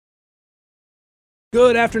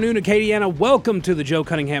Good afternoon, Acadiana. Welcome to the Joe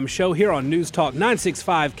Cunningham Show here on News Talk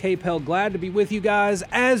 965 KPEL. Glad to be with you guys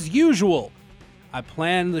as usual. I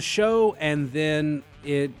plan the show and then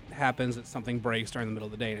it happens that something breaks during the middle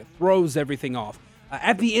of the day and it throws everything off.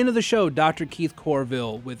 At the end of the show, Dr. Keith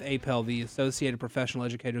Corville with APEL, the Associated Professional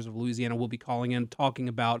Educators of Louisiana, will be calling in talking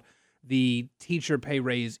about the teacher pay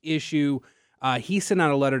raise issue. He sent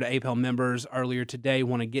out a letter to APEL members earlier today,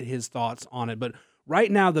 want to get his thoughts on it. But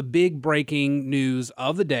right now, the big breaking news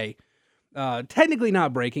of the day, technically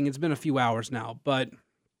not breaking, it's been a few hours now, but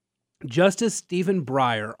Justice Stephen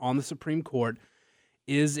Breyer on the Supreme Court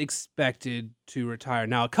is expected to retire.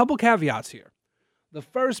 Now, a couple caveats here. The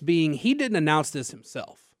first being he didn't announce this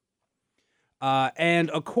himself.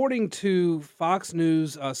 And according to Fox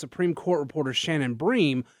News Supreme Court reporter Shannon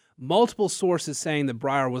Bream, multiple sources saying that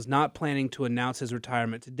Breyer was not planning to announce his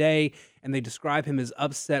retirement today, and they describe him as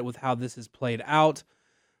upset with how this has played out.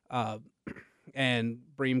 And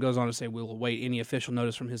Bream goes on to say, we will await any official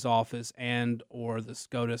notice from his office and or the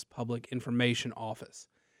SCOTUS Public Information Office.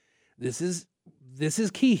 This is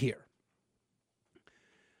key here.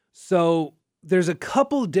 So there's a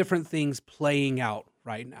couple different things playing out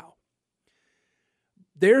right now.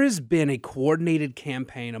 There has been a coordinated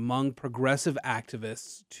campaign among progressive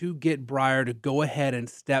activists to get Breyer to go ahead and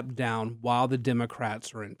step down while the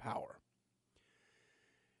Democrats are in power.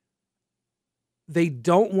 They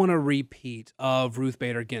don't want a repeat of Ruth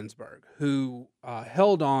Bader Ginsburg, who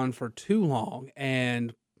held on for too long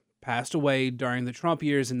and passed away during the Trump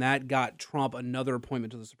years, and that got Trump another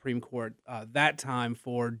appointment to the Supreme Court, that time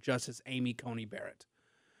for Justice Amy Coney Barrett.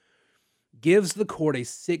 Gives the court a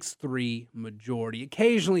 6-3 majority,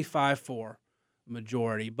 occasionally 5-4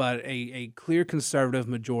 majority, but a clear conservative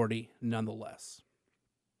majority nonetheless.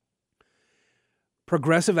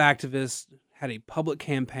 Progressive activists had a public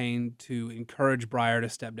campaign to encourage Breyer to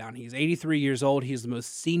step down. He's 83 years old. He's the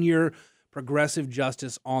most senior progressive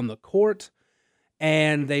justice on the court,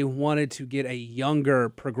 and they wanted to get a younger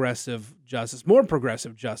progressive justice, more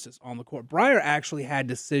progressive justice on the court. Breyer actually had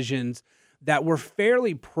decisions that were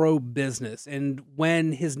fairly pro-business. And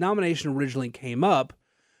when his nomination originally came up,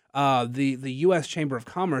 the U.S. Chamber of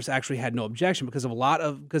Commerce actually had no objection because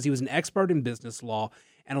he was an expert in business law,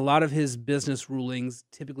 and a lot of his business rulings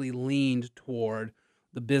typically leaned toward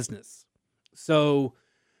the business. So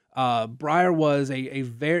Breyer was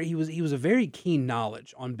he was a very keen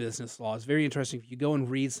knowledge on business law. It's very interesting. If you go and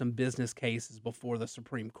read some business cases before the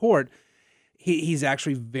Supreme Court, he's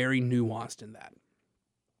actually very nuanced in that.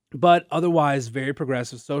 But otherwise, very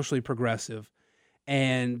progressive, socially progressive,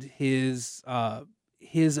 and his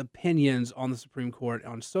opinions on the Supreme Court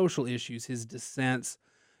on social issues, his dissents,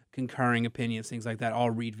 concurring opinions, things like that, all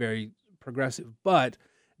read very progressive, but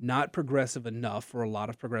not progressive enough for a lot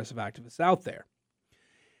of progressive activists out there.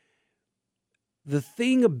 The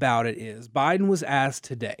thing about it is, Biden was asked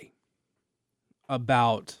today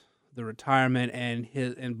about the retirement, and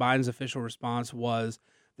Biden's official response was,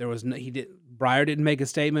 Breyer didn't make a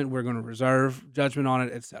statement. We're going to reserve judgment on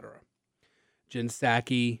it, etc. Jen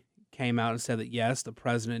Psaki came out and said that yes, the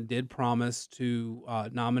president did promise to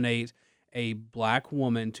nominate a black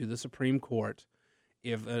woman to the Supreme Court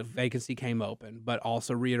if a vacancy came open, but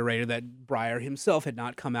also reiterated that Breyer himself had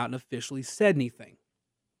not come out and officially said anything.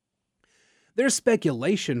 There's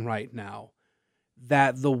speculation right now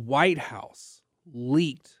that the White House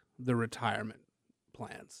leaked the retirement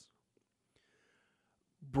plans.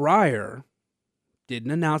 Breyer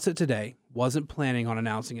didn't announce it today, wasn't planning on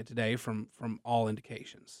announcing it today from all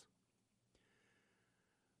indications.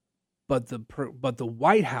 But the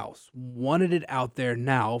White House wanted it out there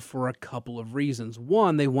now for a couple of reasons.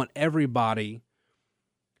 One, they want everybody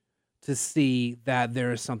to see that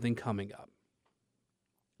there is something coming up.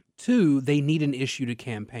 Two, they need an issue to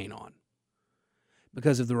campaign on.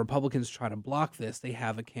 Because if the Republicans try to block this, they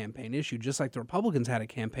have a campaign issue, just like the Republicans had a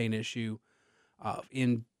campaign issue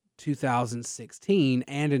in 2016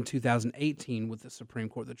 and in 2018 with the Supreme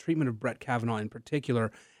Court. The treatment of Brett Kavanaugh in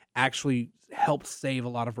particular actually helped save a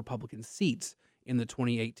lot of Republican seats in the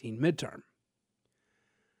 2018 midterm.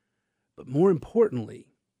 But more importantly,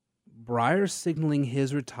 Breyer signaling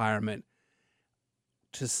his retirement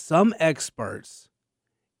to some experts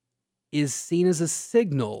is seen as a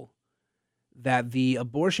signal that the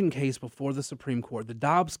abortion case before the Supreme Court, the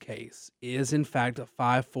Dobbs case, is in fact a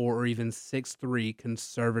 5-4 or even 6-3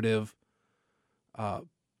 conservative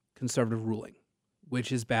ruling,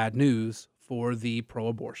 which is bad news for the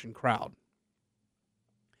pro-abortion crowd.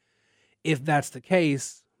 If that's the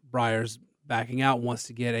case, Breyer's backing out, wants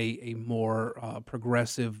to get a more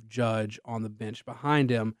progressive judge on the bench behind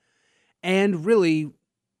him. And really,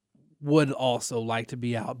 would also like to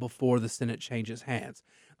be out before the Senate changes hands.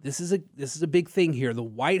 This is a big thing here. The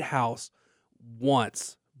White House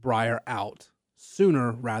wants Breyer out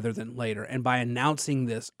sooner rather than later. And by announcing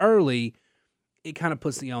this early, it kind of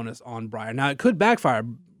puts the onus on Breyer. Now, it could backfire.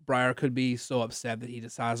 Breyer could be so upset that he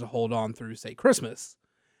decides to hold on through, say, Christmas.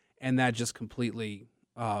 And that just completely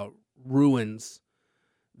ruins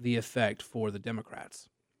the effect for the Democrats.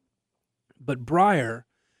 But Breyer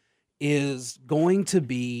is going to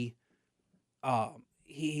be,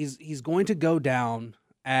 he's going to go down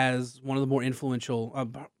as one of the more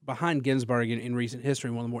influential, behind Ginsburg in recent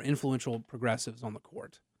history, one of the more influential progressives on the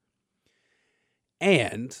court.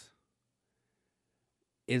 And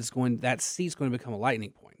that seat's going to become a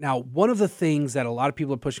lightning point. Now, one of the things that a lot of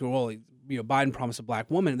people are pushing, well, Biden promised a black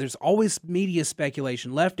woman. There's always media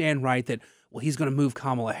speculation, left and right, that, well, he's going to move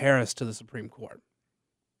Kamala Harris to the Supreme Court.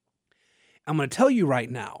 I'm going to tell you right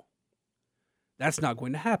now, that's not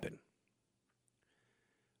going to happen.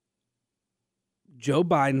 Joe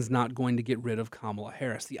Biden's not going to get rid of Kamala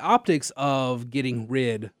Harris. The optics of getting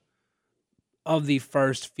rid of the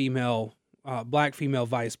first black female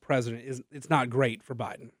vice president it's not great for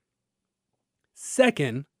Biden.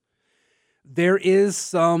 Second, there is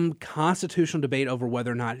some constitutional debate over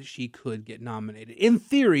whether or not she could get nominated. In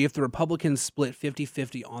theory, if the Republicans split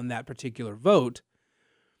 50-50 on that particular vote,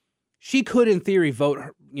 she could, in theory,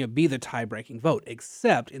 be the tie-breaking vote.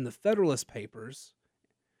 Except in the Federalist Papers,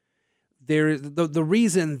 there is the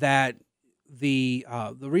reason that the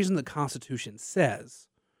reason the Constitution says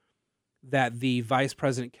that the vice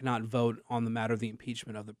president cannot vote on the matter of the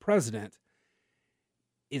impeachment of the president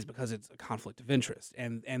is because it's a conflict of interest,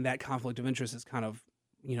 and that conflict of interest is kind of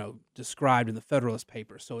described in the Federalist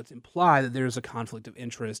Papers. So it's implied that there is a conflict of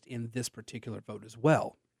interest in this particular vote as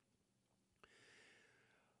well.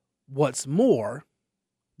 What's more,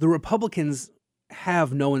 the Republicans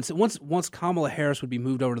have no incentive. Once Kamala Harris would be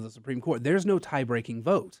moved over to the Supreme Court, there's no tie-breaking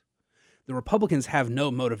vote. The Republicans have no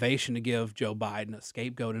motivation to give Joe Biden a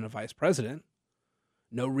scapegoat and a vice president.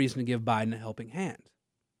 No reason to give Biden a helping hand.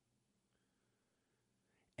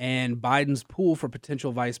 And Biden's pool for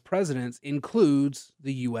potential vice presidents includes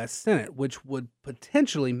the U.S. Senate, which would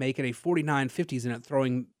potentially make it a 49-50 Senate,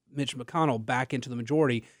 throwing Mitch McConnell back into the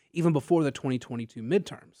majority even before the 2022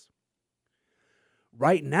 midterms.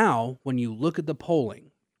 Right now, when you look at the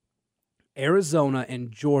polling, Arizona and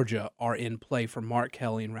Georgia are in play for Mark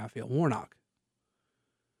Kelly and Raphael Warnock.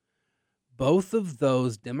 Both of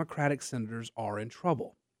those Democratic senators are in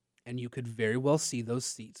trouble, and you could very well see those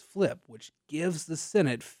seats flip, which gives the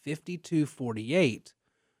Senate 52-48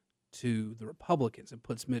 to the Republicans and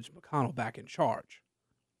puts Mitch McConnell back in charge.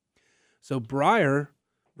 So Breyer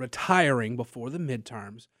retiring before the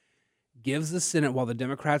midterms gives the Senate, while the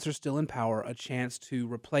Democrats are still in power, a chance to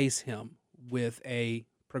replace him with a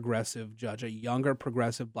progressive judge, a younger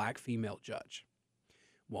progressive black female judge.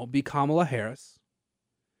 Won't be Kamala Harris.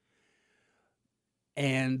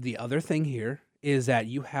 And the other thing here is that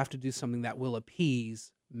you have to do something that will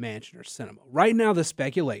appease Manchin or Sinema. Right now, the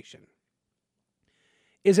speculation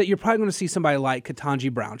is that you're probably going to see somebody like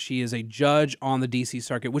Ketanji Brown. She is a judge on the D.C.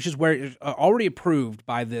 Circuit, which is where it's already approved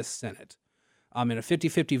by this Senate. In a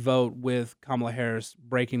 50-50 vote with Kamala Harris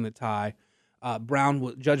breaking the tie,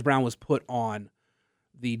 Judge Brown was put on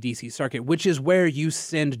the D.C. Circuit, which is where you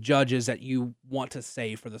send judges that you want to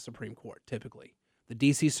save for the Supreme Court, typically. The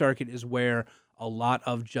D.C. Circuit is where a lot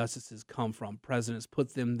of justices come from. Presidents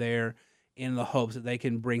put them there in the hopes that they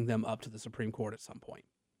can bring them up to the Supreme Court at some point.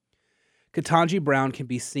 Ketanji Brown can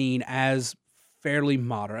be seen as fairly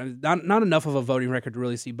moderate, not enough of a voting record to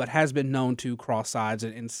really see, but has been known to cross sides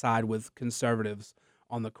and side with conservatives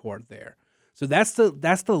on the court there. So that's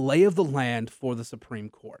the lay of the land for the Supreme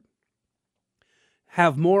Court.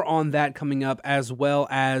 Have more on that coming up, as well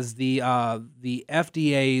as the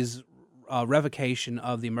FDA's revocation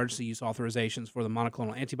of the emergency use authorizations for the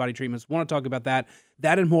monoclonal antibody treatments. Want to talk about that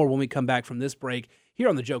and more when we come back from this break here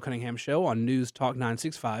on the Joe Cunningham Show on News Talk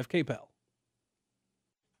 965 KPEL.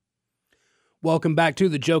 Welcome back to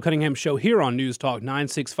the Joe Cunningham Show here on News Talk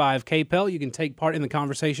 965 KPEL. You can take part in the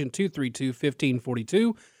conversation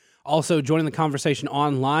 232-1542. Also joining the conversation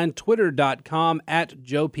online, twitter.com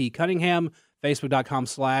 @Joe P. Cunningham,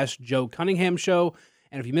 facebook.com/Joe Cunningham Show.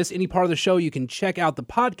 And if you miss any part of the show, you can check out the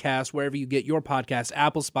podcast wherever you get your podcasts,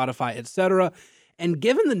 Apple, Spotify, etc. And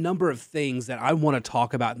given the number of things that I want to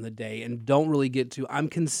talk about in the day and don't really get to, I'm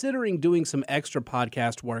considering doing some extra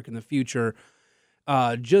podcast work in the future.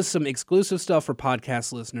 Just some exclusive stuff for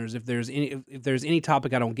podcast listeners. If there's any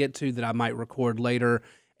topic I don't get to that I might record later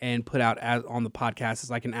and put out on the podcast as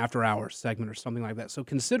like an after hours segment or something like that. So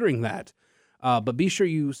considering that, But be sure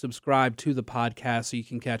you subscribe to the podcast so you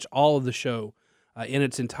can catch all of the show in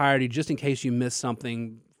its entirety, just in case you missed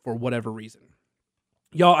something for whatever reason.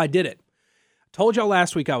 Y'all, I did it. Told y'all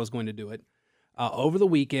last week I was going to do it. Over the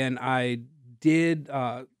weekend, I did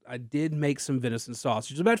make some venison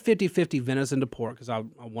sausage. About 50-50 venison to pork because I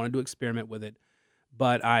wanted to experiment with it.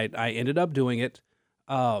 But I ended up doing it.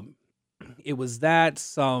 It was that,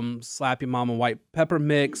 some Slap Your Mama white pepper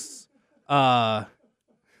mix, some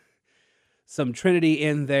Trinity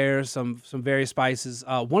in there, some various spices.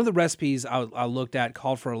 One of the recipes I looked at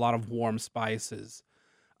called for a lot of warm spices.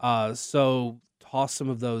 So tossed some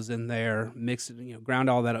of those in there, mixed it, ground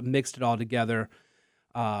all that up, mixed it all together,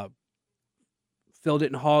 filled it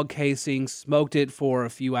in hog casing, smoked it for a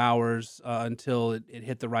few hours until it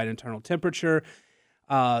hit the right internal temperature.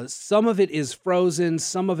 Some of it is frozen.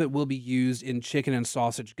 Some of it will be used in chicken and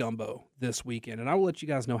sausage gumbo this weekend. And I will let you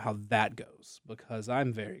guys know how that goes because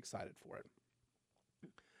I'm very excited for it.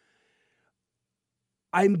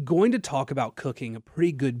 I'm going to talk about cooking a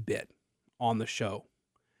pretty good bit on the show.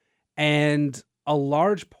 And a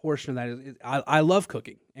large portion of that is I love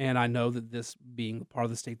cooking. And I know that this being the part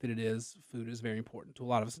of the state that it is, food is very important to a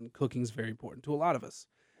lot of us, and cooking is very important to a lot of us.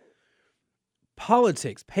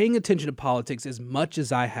 Politics, paying attention to politics as much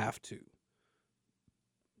as I have to,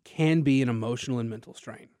 can be an emotional and mental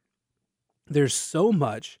strain. There's so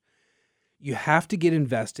much you have to get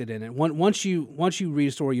invested in it. Once you read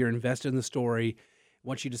a story, you're invested in the story.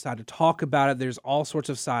 Once you decide to talk about it, there's all sorts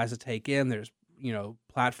of sides to take in. There's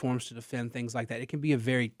platforms to defend, things like that. It can be a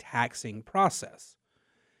very taxing process.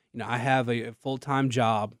 I have a full-time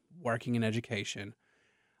job working in education.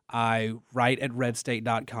 I write at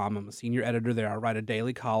redstate.com. I'm a senior editor there. I write a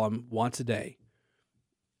daily column once a day.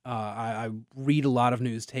 I read a lot of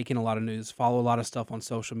news, take in a lot of news, follow a lot of stuff on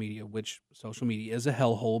social media, which social media is a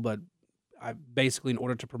hellhole, but I basically, in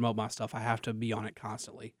order to promote my stuff, I have to be on it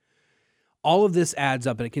constantly. All of this adds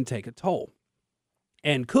up and it can take a toll.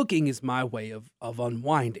 And cooking is my way of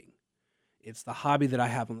unwinding. It's the hobby that I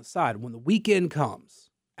have on the side. When the weekend comes,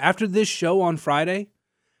 after this show on Friday,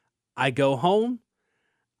 I go home.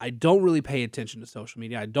 I don't really pay attention to social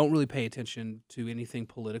media. I don't really pay attention to anything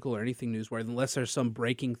political or anything newsworthy unless there's some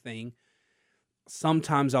breaking thing.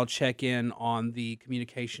 Sometimes I'll check in on the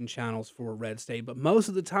communication channels for Red State, but most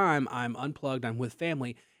of the time I'm unplugged, I'm with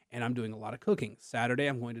family, and I'm doing a lot of cooking. Saturday,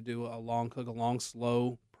 I'm going to do a long,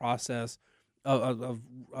 slow process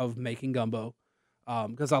of making gumbo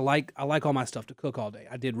because I like all my stuff to cook all day.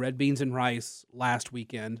 I did red beans and rice last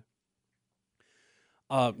weekend.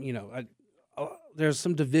 There's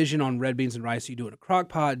some division on red beans and rice. Do you do it in a crock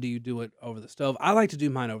pot? Do you do it over the stove? I like to do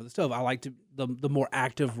mine over the stove. I like the more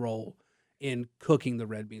active role in cooking the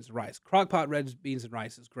red beans and rice. Crock pot red beans and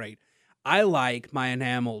rice is great. I like my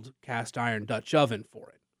enameled cast iron Dutch oven for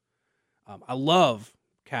it. I love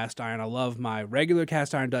cast iron. I love my regular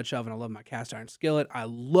cast iron Dutch oven. I love my cast iron skillet. I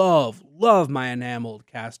love my enameled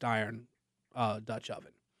cast iron Dutch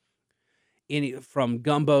oven. From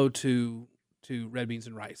gumbo to red beans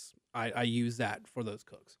and rice. I use that for those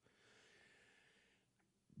cooks.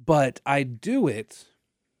 But I do it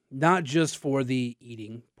not just for the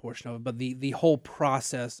eating portion of it, but the whole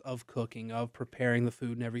process of cooking, of preparing the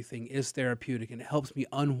food and everything is therapeutic, and it helps me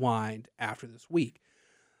unwind after this week.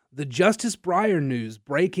 The Justice Breyer news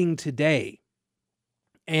breaking today,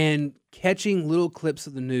 and catching little clips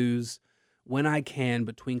of the news when I can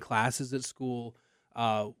between classes at school,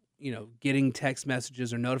 getting text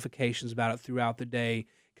messages or notifications about it throughout the day,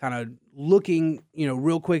 kind of looking,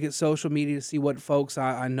 real quick at social media to see what folks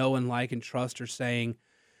I know and like and trust are saying.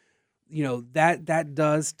 That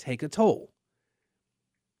does take a toll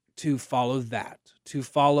to follow that, to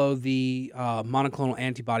follow the monoclonal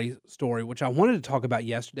antibody story, which I wanted to talk about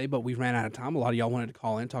yesterday, but we ran out of time. A lot of y'all wanted to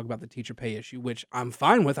call in, talk about the teacher pay issue, which I'm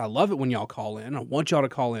fine with. I love it when y'all call in. I want y'all to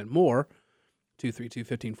call in more,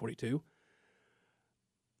 232-1542.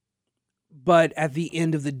 But at the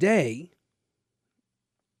end of the day,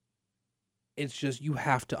 it's just you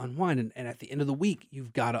have to unwind. And at the end of the week,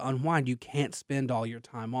 you've got to unwind. You can't spend all your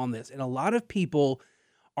time on this. And a lot of people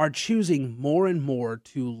are choosing more and more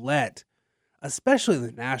to let, especially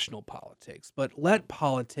the national politics, but let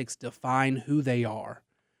politics define who they are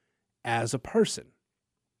as a person.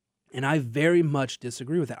 And I very much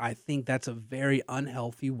disagree with that. I think that's a very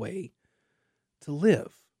unhealthy way to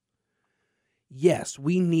live. Yes,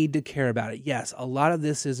 we need to care about it. Yes, a lot of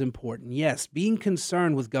this is important. Yes, being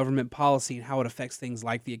concerned with government policy and how it affects things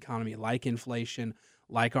like the economy, like inflation,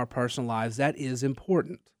 like our personal lives, that is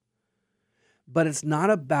important. But it's not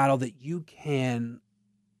a battle that you can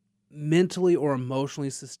mentally or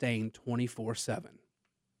emotionally sustain 24/7.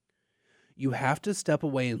 You have to step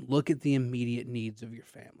away and look at the immediate needs of your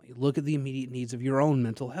family. Look at the immediate needs of your own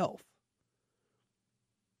mental health.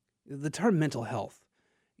 The term mental health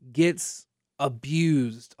gets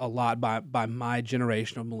abused a lot by my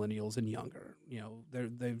generation of millennials and younger.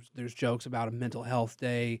 There's jokes about a mental health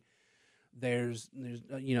day. There's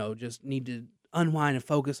just need to unwind and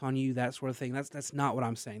focus on you, that sort of thing. That's not what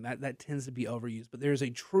I'm saying. That tends to be overused. But there's a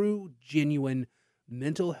true, genuine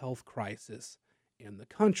mental health crisis in the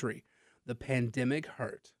country. The pandemic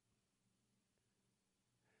hurt.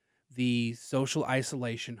 The social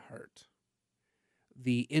isolation hurt.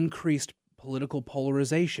 The increased political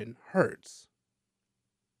polarization hurts.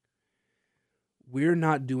 We're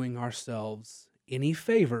not doing ourselves any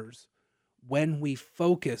favors when we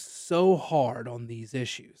focus so hard on these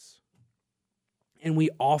issues. And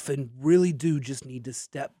we often really do just need to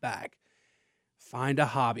step back, find a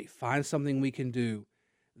hobby, find something we can do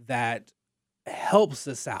that helps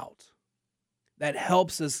us out, that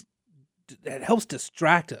helps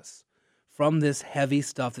distract us from this heavy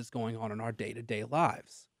stuff that's going on in our day-to-day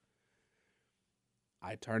lives.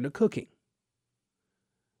 I turn to cooking.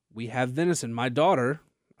 We have venison. My daughter,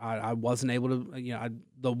 I wasn't able to,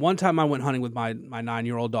 the one time I went hunting with my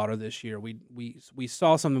 9-year-old daughter this year, we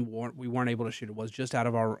saw something we weren't able to shoot. It was just out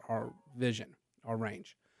of our vision, our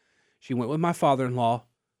range. She went with my father-in-law,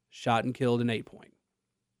 shot and killed an 8-point.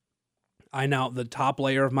 The top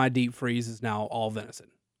layer of my deep freeze is now all venison.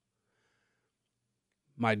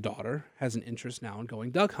 My daughter has an interest now in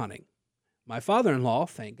going duck hunting. My father-in-law,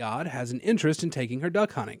 thank God, has an interest in taking her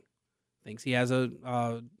duck hunting. Thinks he has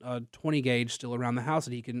a 20 gauge still around the house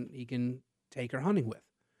that he can take her hunting with.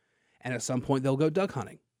 And at some point they'll go duck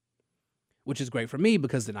hunting, which is great for me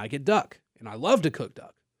because then I get duck, and I love to cook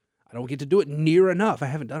duck. I don't get to do it near enough. I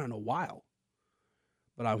haven't done it in a while,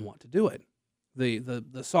 but I want to do it. The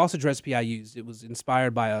sausage recipe I used, it was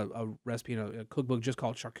inspired by a recipe in a cookbook just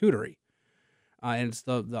called Charcuterie. And it's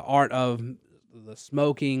the art of the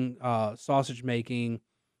smoking, sausage making,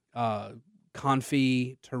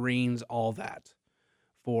 confit, terrines, all that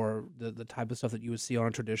for the type of stuff that you would see on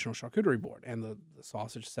a traditional charcuterie board. And the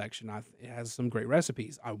sausage section, it has some great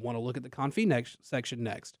recipes. I want to look at the confit section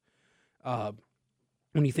next.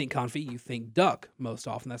 When you think confit, you think duck most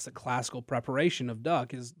often. That's the classical preparation of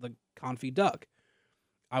duck is the confit duck.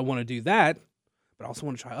 I want to do that, but I also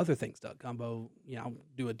want to try other things. Duck gumbo,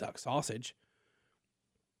 do a duck sausage.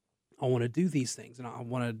 I want to do these things, and I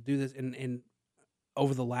want to do this. And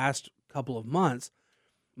over the last couple of months,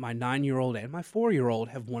 my 9-year-old and my 4-year-old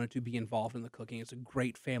have wanted to be involved in the cooking. It's a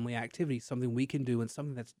great family activity, something we can do, and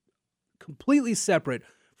something that's completely separate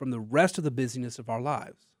from the rest of the busyness of our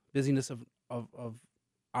lives, of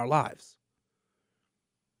our lives.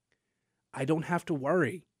 I don't have to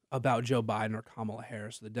worry about Joe Biden or Kamala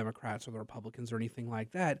Harris or the Democrats or the Republicans or anything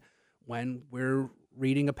like that when we're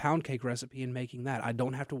reading a pound cake recipe and making that. I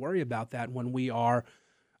don't have to worry about that when we are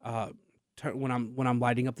when I'm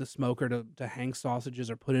lighting up the smoker to hang sausages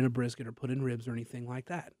or put in a brisket or put in ribs or anything like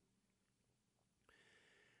that.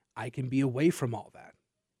 I can be away from all that.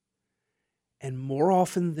 And more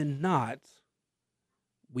often than not,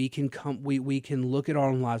 we can look at our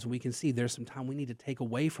own lives and we can see there's some time we need to take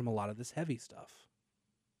away from a lot of this heavy stuff.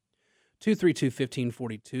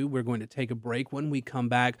 232-1542. We're going to take a break. When we come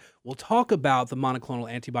back, we'll talk about the monoclonal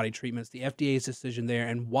antibody treatments, the FDA's decision there,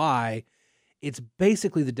 and why it's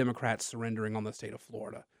basically the Democrats surrendering on the state of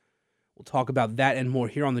Florida. We'll talk about that and more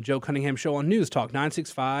here on the Joe Cunningham Show on News Talk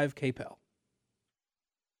 965 KPEL.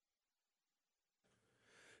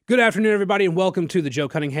 Good afternoon, everybody, and welcome to the Joe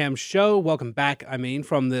Cunningham Show. Welcome back,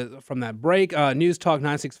 from that break. News Talk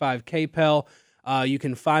 965 KPEL. You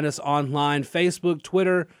can find us online, Facebook,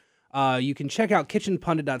 Twitter. You can check out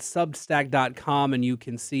kitchenpundit.substack.com, and you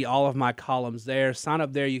can see all of my columns there. Sign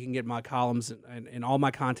up there. You can get my columns and all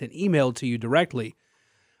my content emailed to you directly.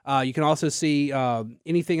 You can also see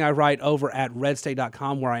anything I write over at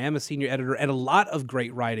redstate.com, where I am a senior editor, and a lot of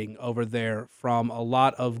great writing over there from a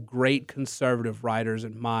lot of great conservative writers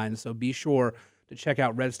and minds. So be sure to check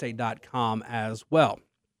out redstate.com as well.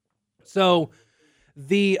 So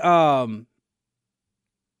the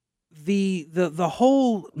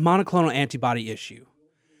whole monoclonal antibody issue,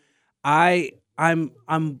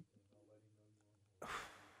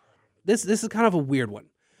 this is kind of a weird one,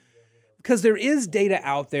 because there is data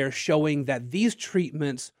out there showing that these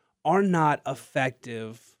treatments are not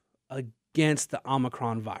effective against the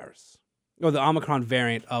Omicron virus or the Omicron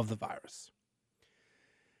variant of the virus.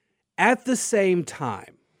 At the same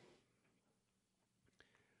time,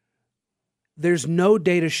 there's no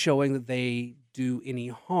data showing that they do any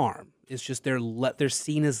harm. It's just they're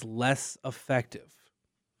seen as less effective.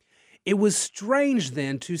 It was strange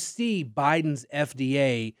then to see Biden's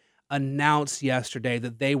FDA announce yesterday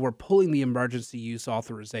that they were pulling the emergency use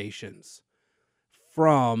authorizations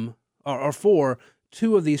from or for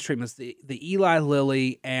two of these treatments, the Eli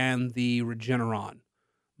Lilly and the Regeneron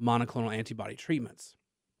monoclonal antibody treatments.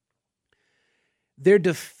 Their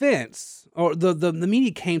defense, or the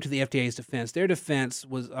media came to the FDA's defense. Their defense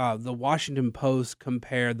was the Washington Post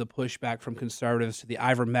compared the pushback from conservatives to the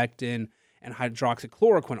ivermectin and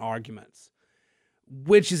hydroxychloroquine arguments,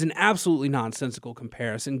 which is an absolutely nonsensical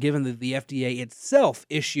comparison given that the FDA itself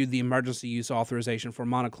issued the emergency use authorization for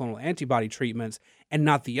monoclonal antibody treatments and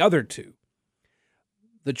not the other two.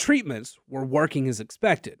 The treatments were working as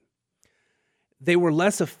expected. They were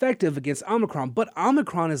less effective against Omicron, but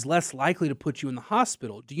Omicron is less likely to put you in the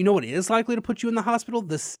hospital. Do you know what is likely to put you in the hospital?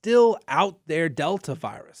 The still out there Delta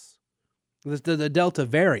virus, the Delta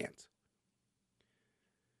variant.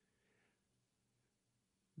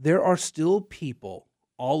 There are still people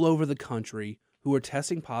all over the country who are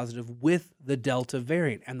testing positive with the Delta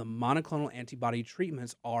variant, and the monoclonal antibody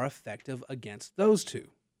treatments are effective against those two.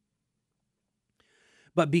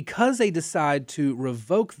 But because they decide to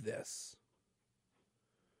revoke this,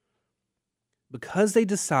 because they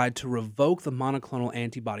decide to revoke the monoclonal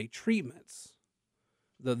antibody treatments,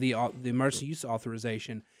 the emergency use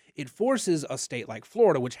authorization, it forces a state like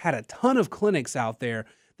Florida, which had a ton of clinics out there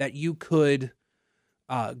that you could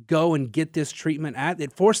go and get this treatment at,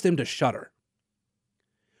 it forced them to shutter.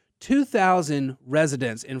 2,000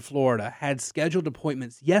 residents in Florida had scheduled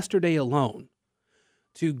appointments yesterday alone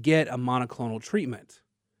to get a monoclonal treatment,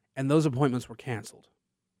 and those appointments were canceled.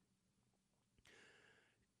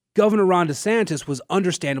 Governor Ron DeSantis was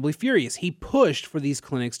understandably furious. He pushed for these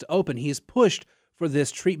clinics to open. He has pushed for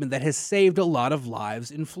this treatment that has saved a lot of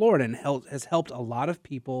lives in Florida and has helped a lot of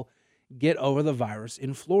people get over the virus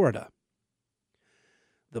in Florida.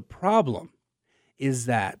 The problem is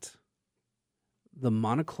that the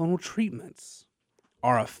monoclonal treatments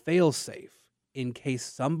are a fail-safe in case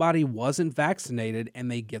somebody wasn't vaccinated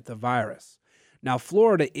and they get the virus. Now,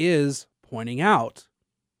 Florida is pointing out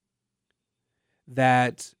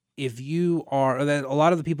that that a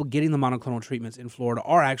lot of the people getting the monoclonal treatments in Florida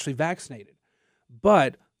are actually vaccinated,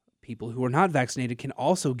 but people who are not vaccinated can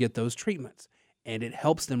also get those treatments, and it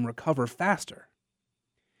helps them recover faster.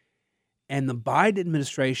 And the Biden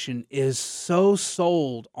administration is so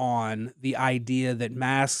sold on the idea that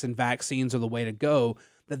masks and vaccines are the way to go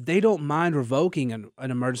that they don't mind revoking an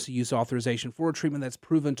emergency use authorization for a treatment that's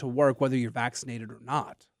proven to work whether you're vaccinated or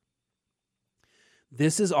not.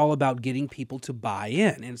 This is all about getting people to buy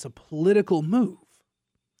in, and it's a political move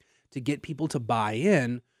to get people to buy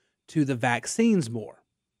in to the vaccines more.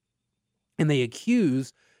 And they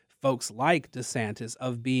accuse folks like DeSantis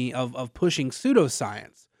of pushing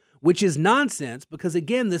pseudoscience, which is nonsense because,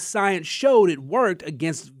 again, the science showed it worked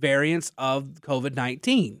against variants of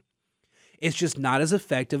COVID-19. It's just not as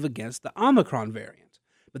effective against the Omicron variant.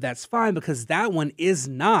 But that's fine because that one is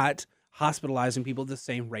not hospitalizing people at the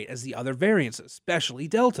same rate as the other variants, especially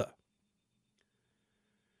Delta.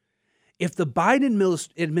 If the Biden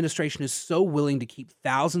administration is so willing to keep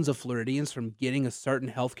thousands of Floridians from getting a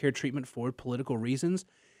certain healthcare treatment for political reasons,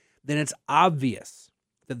 then it's obvious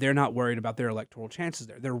that they're not worried about their electoral chances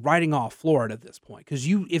there. They're writing off Florida at this point. Because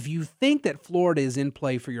if you think that Florida is in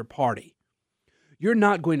play for your party, you're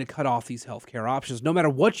not going to cut off these healthcare options, no matter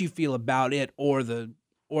what you feel about it or the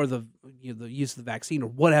use of the vaccine or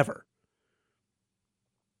whatever.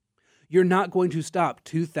 You're not going to stop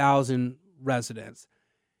 2,000 residents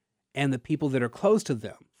and the people that are close to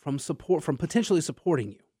them from potentially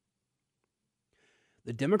supporting you.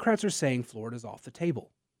 The Democrats are saying Florida's off the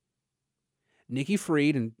table. Nikki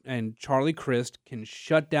Fried and Charlie Crist can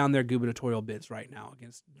shut down their gubernatorial bids right now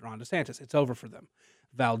against Ron DeSantis. It's over for them.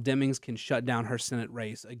 Val Demings can shut down her Senate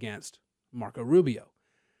race against Marco Rubio.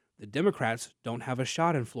 The Democrats don't have a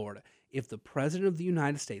shot in Florida. If the President of the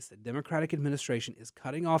United States, the Democratic administration, is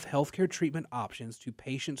cutting off healthcare treatment options to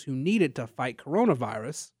patients who need it to fight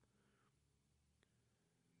coronavirus,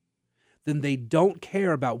 then they don't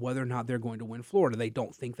care about whether or not they're going to win Florida. They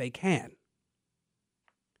don't think they can.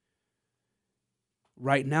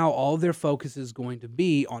 Right now, all their focus is going to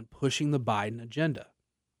be on pushing the Biden agenda.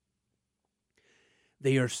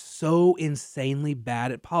 They are so insanely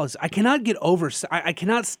bad at politics. I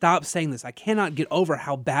cannot stop saying this. I cannot get over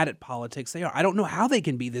how bad at politics they are. I don't know how they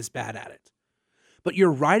can be this bad at it. But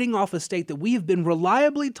you're writing off a state that we have been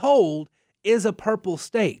reliably told is a purple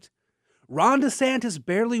state. Ron DeSantis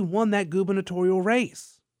barely won that gubernatorial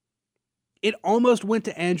race. It almost went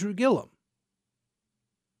to Andrew Gillum.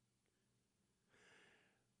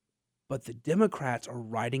 But the Democrats are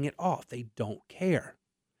writing it off. They don't care.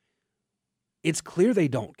 It's clear they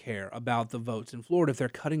don't care about the votes in Florida if they're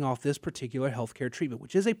cutting off this particular healthcare treatment,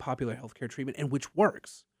 which is a popular healthcare treatment and which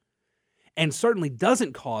works and certainly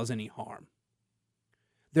doesn't cause any harm.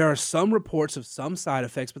 There are some reports of some side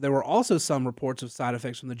effects, but there were also some reports of side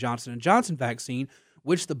effects from the Johnson & Johnson vaccine,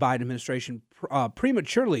 which the Biden administration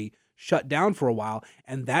prematurely shut down for a while,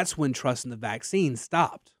 and that's when trust in the vaccine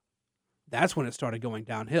stopped. That's when it started going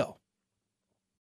downhill.